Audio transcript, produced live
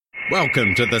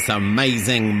Welcome to this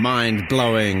amazing,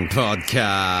 mind-blowing podcast.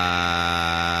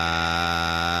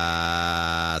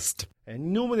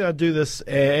 And normally I do this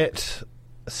at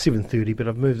 7:30, but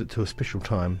I've moved it to a special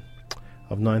time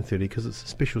of 9:30 because it's a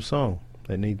special song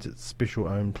that needs its special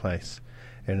own place.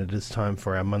 And it is time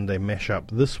for our Monday mashup.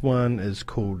 This one is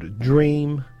called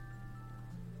Dream.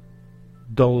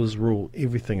 Dollars Rule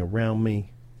Everything Around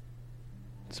Me.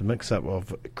 It's a mix-up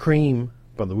of Cream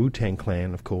by the Wu-Tang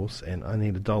Clan, of course, and I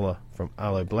Need a Dollar from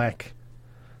Aloe Black.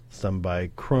 It's done by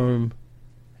Chrome.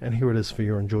 And here it is for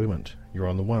your enjoyment. You're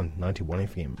on the 91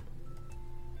 FM.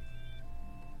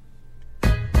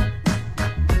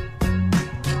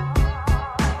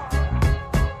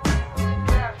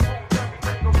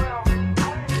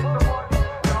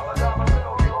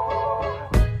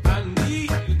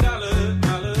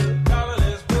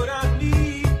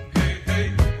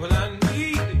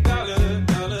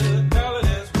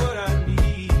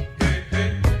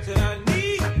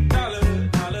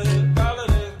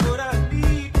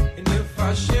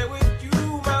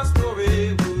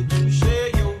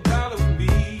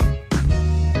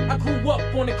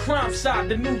 Side,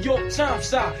 the New York Times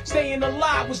side. Staying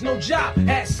alive was no job.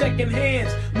 Had second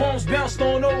hands. Moms bounced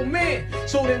on old men.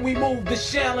 So then we moved to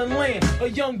Shaolin Land. A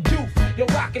young youth, you're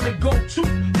rocking the go-to.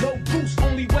 No goose,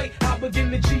 only way I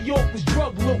begin to G-York was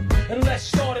drug loot. And let's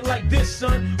start it like this,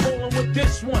 son. Rolling with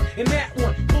this one and that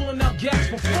one. Pulling out gas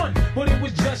for fun. But it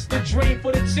was just a dream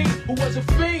for the team who was a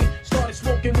fiend. Started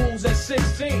smoking rules at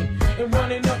 16. And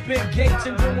running up in gates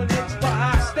and doing hits by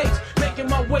high stakes. Making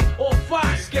my way off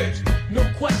fire escapes. No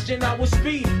question I was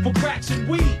speed for cracks and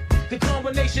weed. The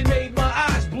combination made my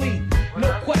eyes bleed.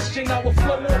 No question I would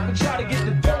flow off and try to get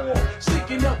the dough on.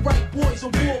 Sneaking up right boys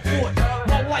on board.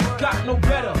 My life got no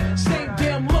better. Same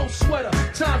damn low sweater.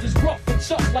 Times is rough and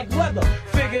tough like leather.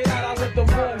 Figured out I went the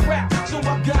wrong rap. So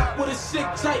I got with a sick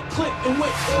tight clip and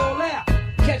went all out.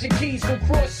 Catching keys from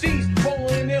cross seas.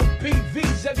 Rolling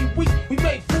MPVs every week. We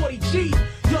made 40 G's.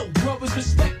 Yo, brothers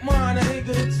respect mine. I ain't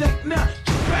gonna take now.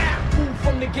 Move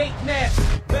from the gate now.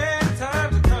 Bad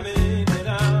times are coming and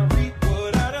I reap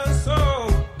what I done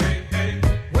sown. Hey, hey.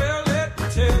 Well, let me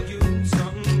tell you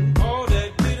something. All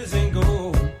that glitters ain't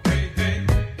gold. Hey, hey.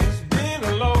 It's been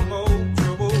a long old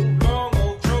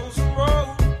troublesome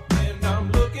road. And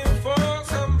I'm looking for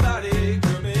somebody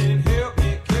come and help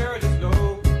me carry this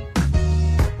load.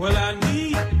 Well, I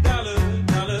need a dollar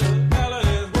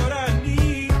is what I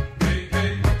need. Hey,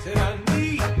 hey. Said I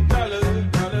need a dollar is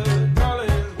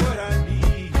what I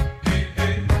need. Hey,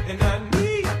 hey. And I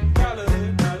need dollar is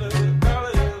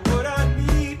what I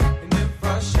need. And if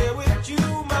I share with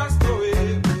you my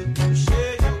story, would you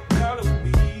share your dollar with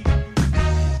me?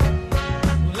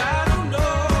 Well, I don't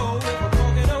know if I'm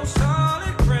walking on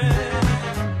solid ground,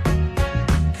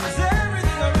 'cause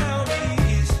everything around me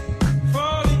is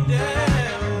falling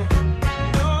down.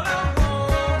 And all I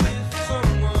want is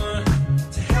someone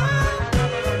to help me.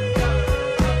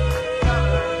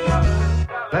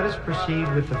 Let us proceed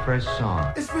with the first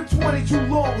song. It's been 22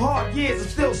 long, hard years, I'm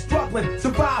still struggling.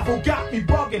 Survival got me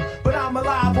bugging, but I'm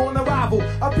alive on arrival.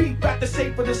 I beat back the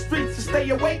shape of the streets to stay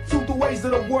awake to the ways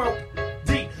of the world.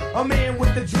 Deep, a man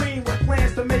with a dream, with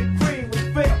plans to make cream,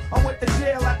 with fail. I went to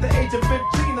jail at the age of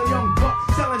 15, a young buck,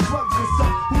 selling drugs and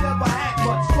some who never had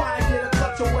much. Trying to get a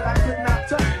clutch of what I could not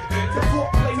touch. The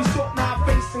court play me short, now I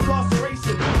face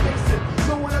incarceration.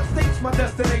 No one upstates my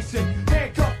destination.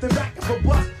 Handcuffed and back of a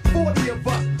bus, 40 of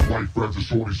us. Life as a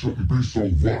shorty shouldn't be so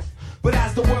rough. But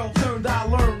as the world turned, I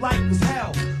learned life was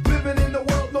hell. Living in the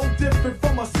world no different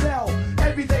from a cell.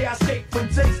 Every day I escape from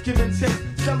takes, giving chase,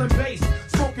 selling bass,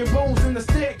 smoking bones in the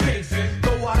staircase.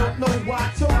 Though I don't know why I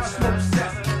chose smoke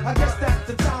cess. I guess that's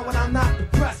the time when I'm not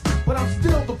depressed, but I'm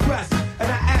still depressed. And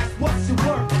I ask, what's your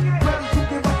work? Ready to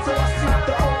give up, so I seek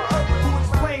the old earth to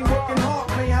explain. Working hard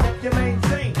may help you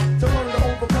maintain, to learn to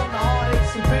overcome the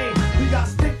heartaches and pain. We got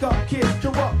stick-up kids,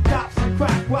 corrupt cops, and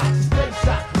crack rocks and stay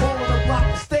shot. All on the block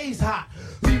stays hot.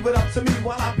 Leave it up to me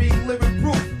while I be living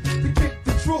proof.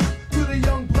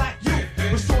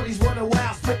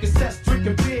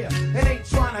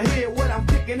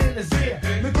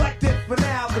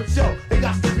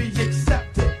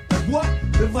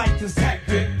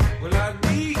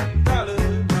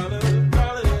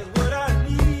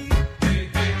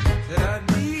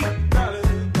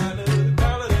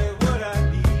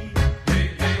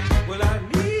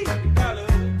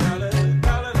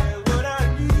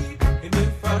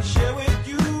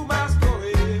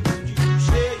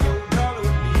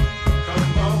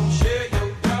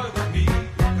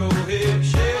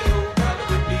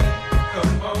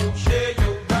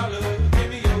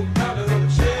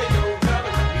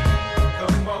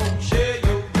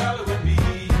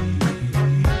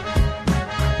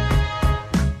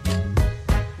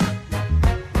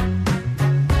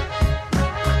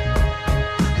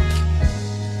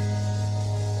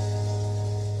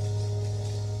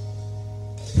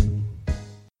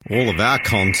 All of our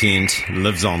content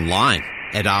lives online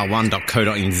at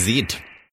r1.co.nz.